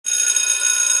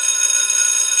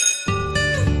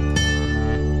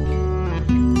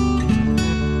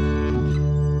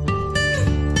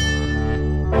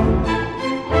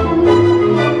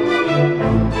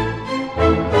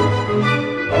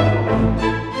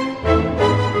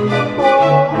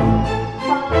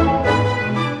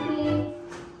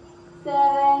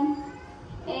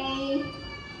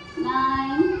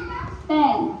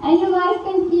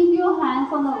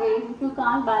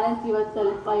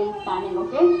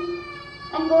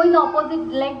And go in the opposite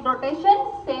leg rotation,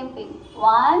 same thing.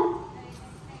 1,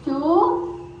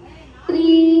 2,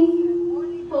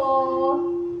 3, 4,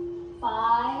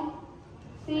 5,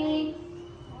 6,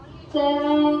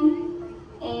 7,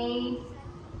 8,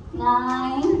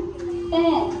 9,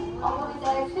 10. Opposite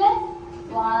direction.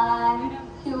 1,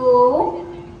 2,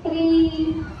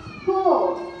 3,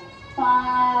 4,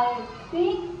 5,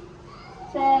 6,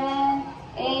 7,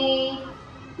 8,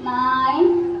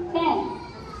 9, 10.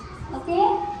 Okay?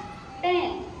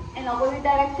 10. In opposite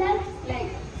direction,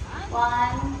 legs.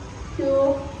 1,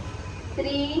 2,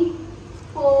 3,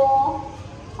 4,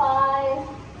 5,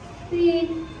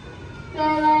 6,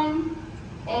 7,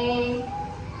 8,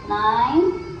 9,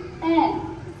 10.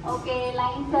 Okay,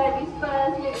 lines are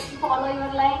dispersed. Let's follow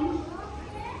your lines.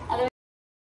 Otherwise,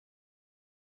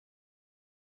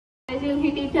 you'll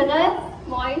hit each other.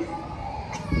 Boys,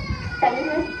 shall we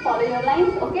just follow your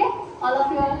lines? Okay? All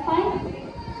of you are fine?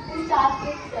 We start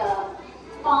with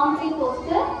palm tree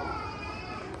posture.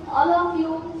 All of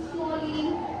you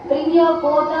slowly bring your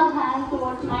both the hands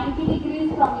towards 90 degrees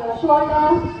from your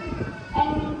shoulders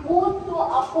and move to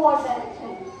upward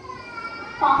direction.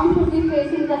 Palm should be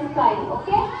facing the sky,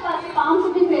 okay? First, palm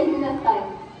should be facing the sky.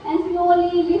 And slowly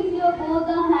lift your both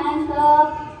the hands up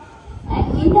and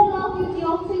interlock with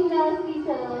your fingers each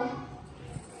other.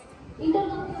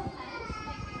 Interlock your hands.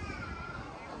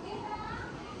 Okay?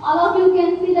 All of you can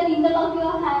see that interlock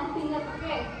your hands, fingers,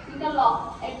 okay?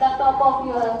 Interlock at the top of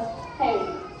your head.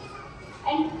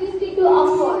 And twist it to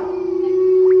upward.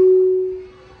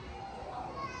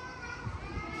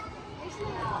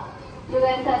 You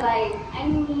guys are right.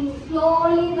 And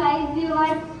slowly rise your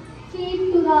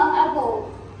feet to the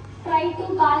above. Try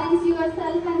to balance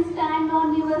yourself and stand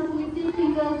on your little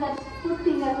fingers, that's foot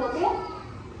fingers, okay?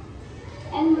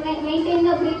 And maintain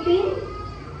the breathing.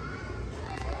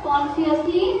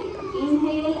 Consciously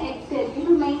inhale, exhale. You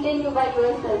should maintain you by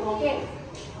yourself, okay?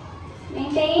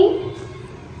 Maintain.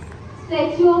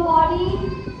 Stretch your body.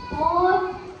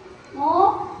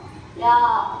 More.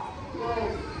 Yeah.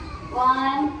 Good.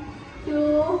 1,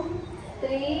 2,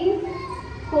 3,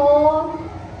 4,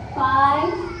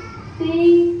 5, 6,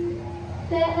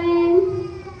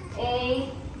 7, 8,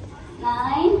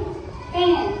 9,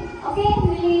 10. Okay,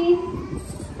 release.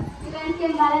 You guys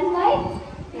can balance, right?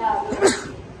 Yeah.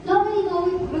 Now we go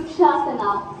with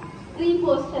Vrikshasana, tree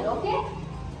posture, okay?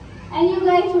 And you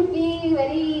guys should be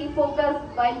very focused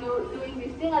while you doing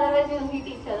this thing, otherwise you will hit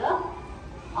each other.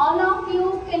 All of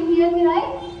you can hear me,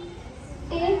 right?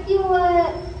 Take your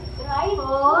right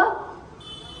 4,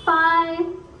 5,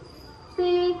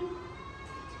 6,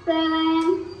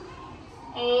 7,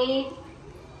 8,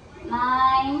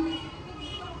 9,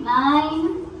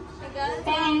 10.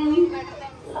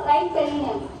 Right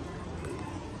perineum.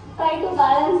 Try to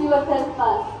balance yourself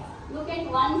first. Look at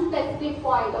one specific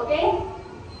point, okay?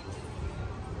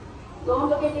 Don't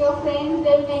look at your friends,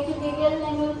 they'll make you giggle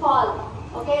and you'll fall.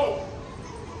 Okay?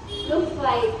 Look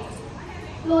right.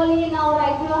 Slowly now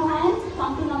raise your hands.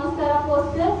 Come to Namaskara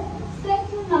posture. Stretch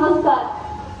to Namaskar.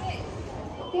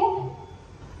 Okay?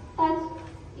 Touch.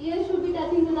 Ears should be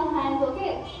touching to the hands,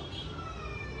 okay?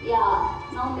 Yeah.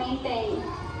 Now maintain.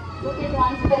 Look at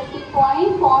one specific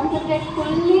point. Concentrate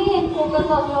fully and focus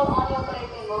on your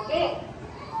breathing, okay?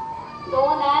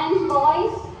 Don't hands,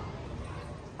 boys.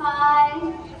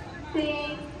 5, 6,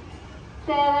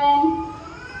 7,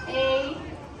 8,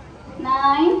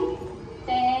 9,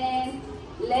 10,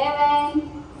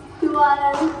 11,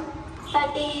 12,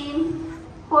 13,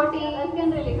 14. Let's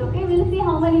can release, okay? We'll see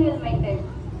how many will maintain.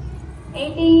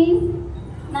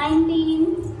 18,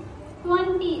 19,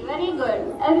 20. Very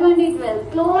good. Everyone did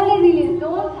well. Slowly release.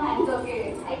 Don't hands,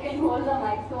 okay? I can hold the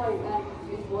mic so I can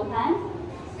use both hands.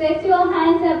 Stretch your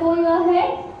hands above your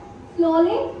head.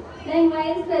 Slowly. Then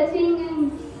while stretching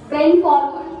and bend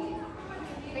forward.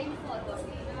 Bend forward.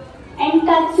 And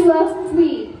touch your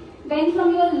feet. Bend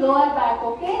from your lower back,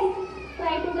 okay?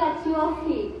 Try to touch your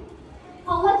feet.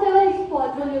 How much ever is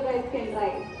possible you guys can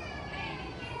try.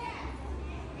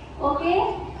 Okay?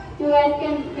 You guys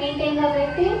can maintain the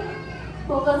breathing.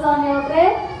 Focus on your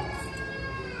breath.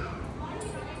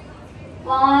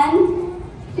 1,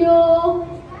 2,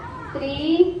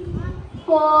 3,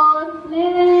 4,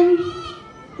 11,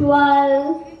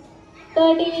 12,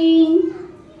 13,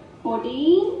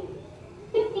 14,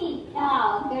 15.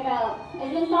 Yeah, get up.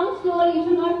 As you come slowly, you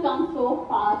should not come so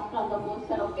fast from the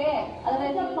posture, okay?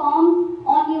 Otherwise, the palms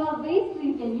on your waist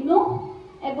region, you know,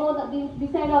 above the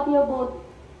beside of your both.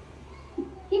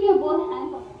 Keep your both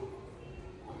hands up.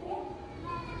 Okay?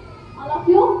 All of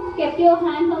you kept your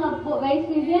hands on the waist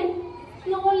region.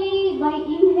 Slowly, by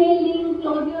inhaling,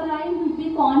 close your eyes.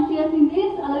 Be conscious in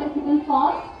this, otherwise you will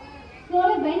fall.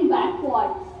 Slowly bend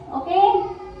backwards. Okay?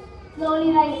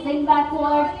 Slowly bend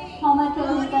backwards. How much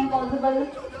you can possible.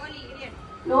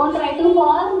 Don't try to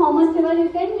fall. How much ever you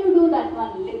can, you do that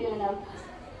one little enough.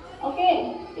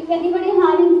 Okay? If anybody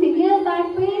having severe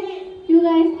back pain, you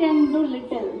guys can do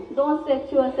little. Don't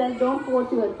stretch yourself. Don't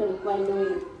force yourself while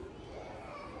doing it.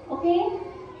 Okay?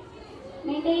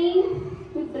 Maintain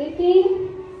with breathing.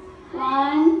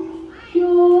 1,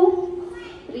 2,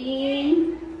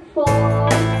 3, 4, 5.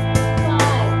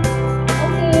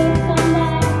 Okay, come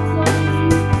back slowly.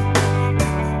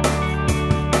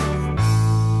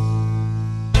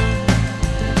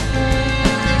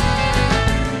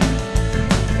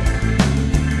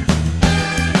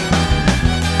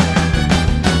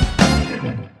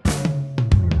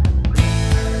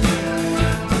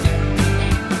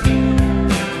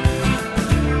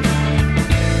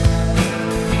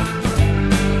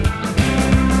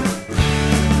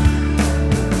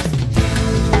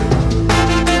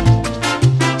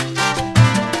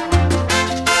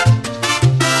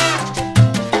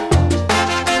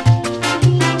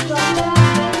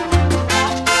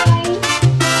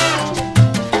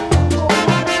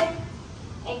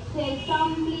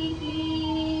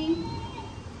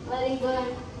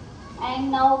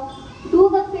 And now do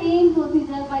the same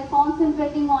procedure by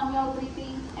concentrating on your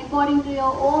breathing according to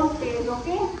your own pace,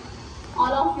 okay?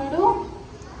 All of you do?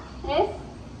 Yes?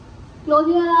 Close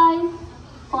your eyes,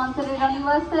 concentrate on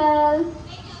yourself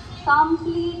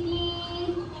completely.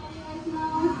 Right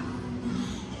now.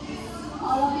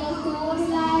 All of you are so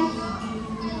relaxed.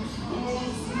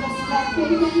 Yes, just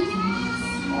relaxation.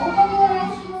 Open your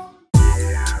eyes.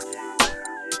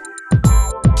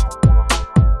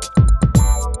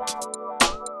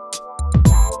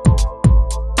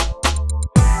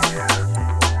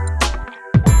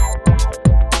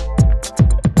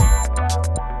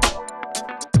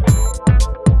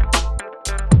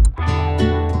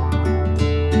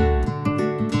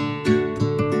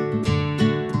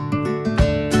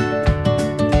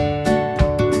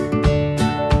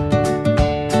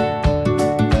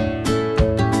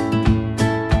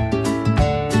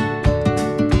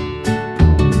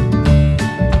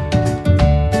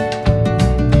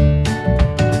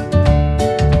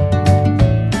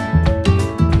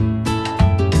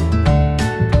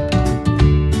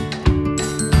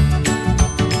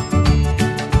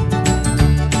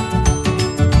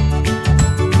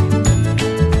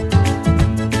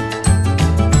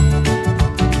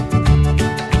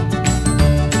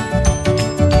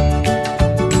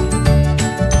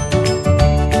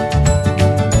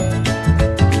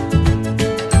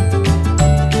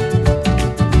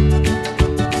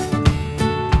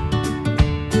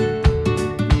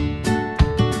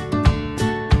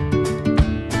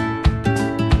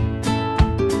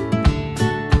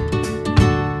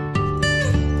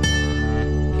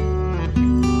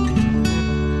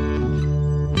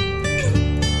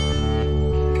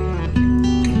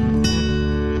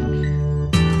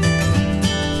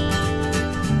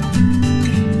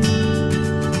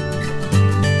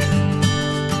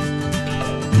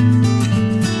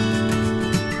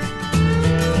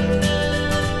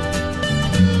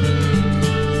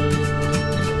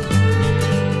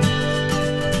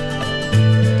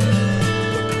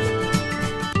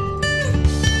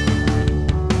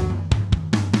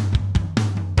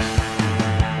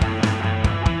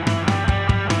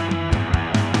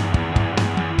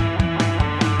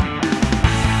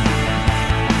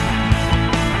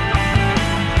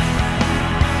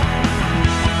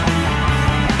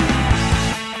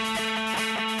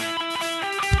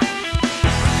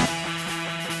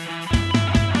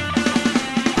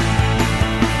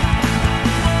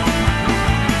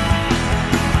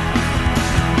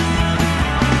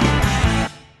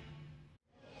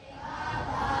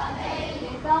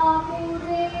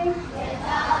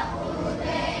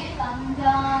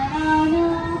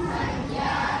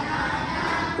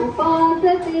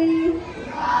 Upasate.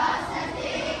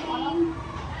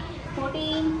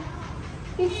 14,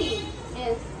 15.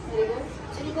 Yes, very good.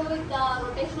 We'll go with the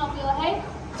rotation of your head.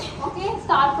 Okay,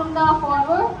 start from the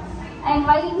forward. And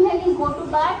while inhaling, go to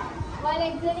back. While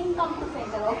exhaling, come to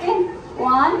center. Okay?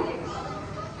 1,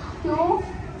 2,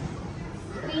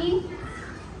 3,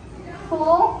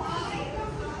 4,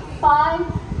 5,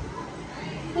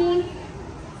 6,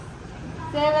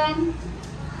 7,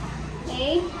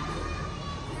 8,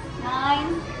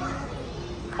 9,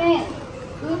 10.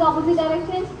 Do the opposite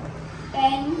direction.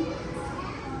 10,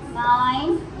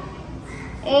 9,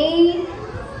 8,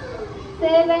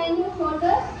 7.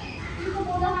 Shoulders. You can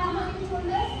hold the hands on your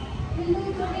shoulders. We'll do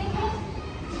it rotation.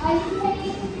 While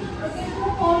inhaling, rotate to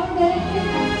forward direction.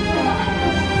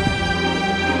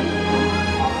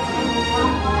 1,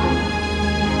 1.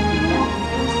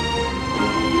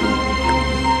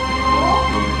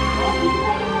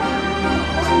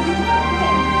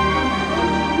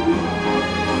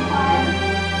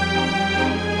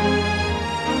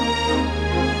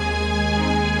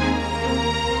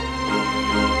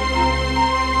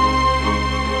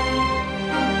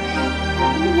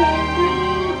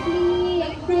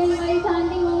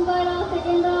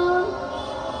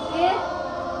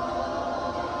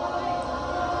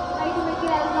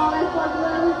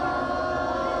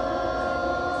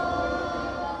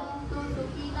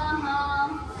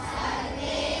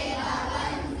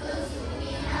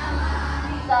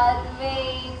 सर्वे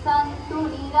सन्तु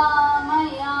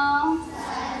निरामया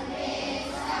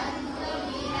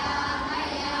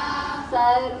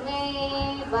सर्वे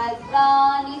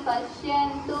भद्राणि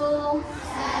पश्यन्तु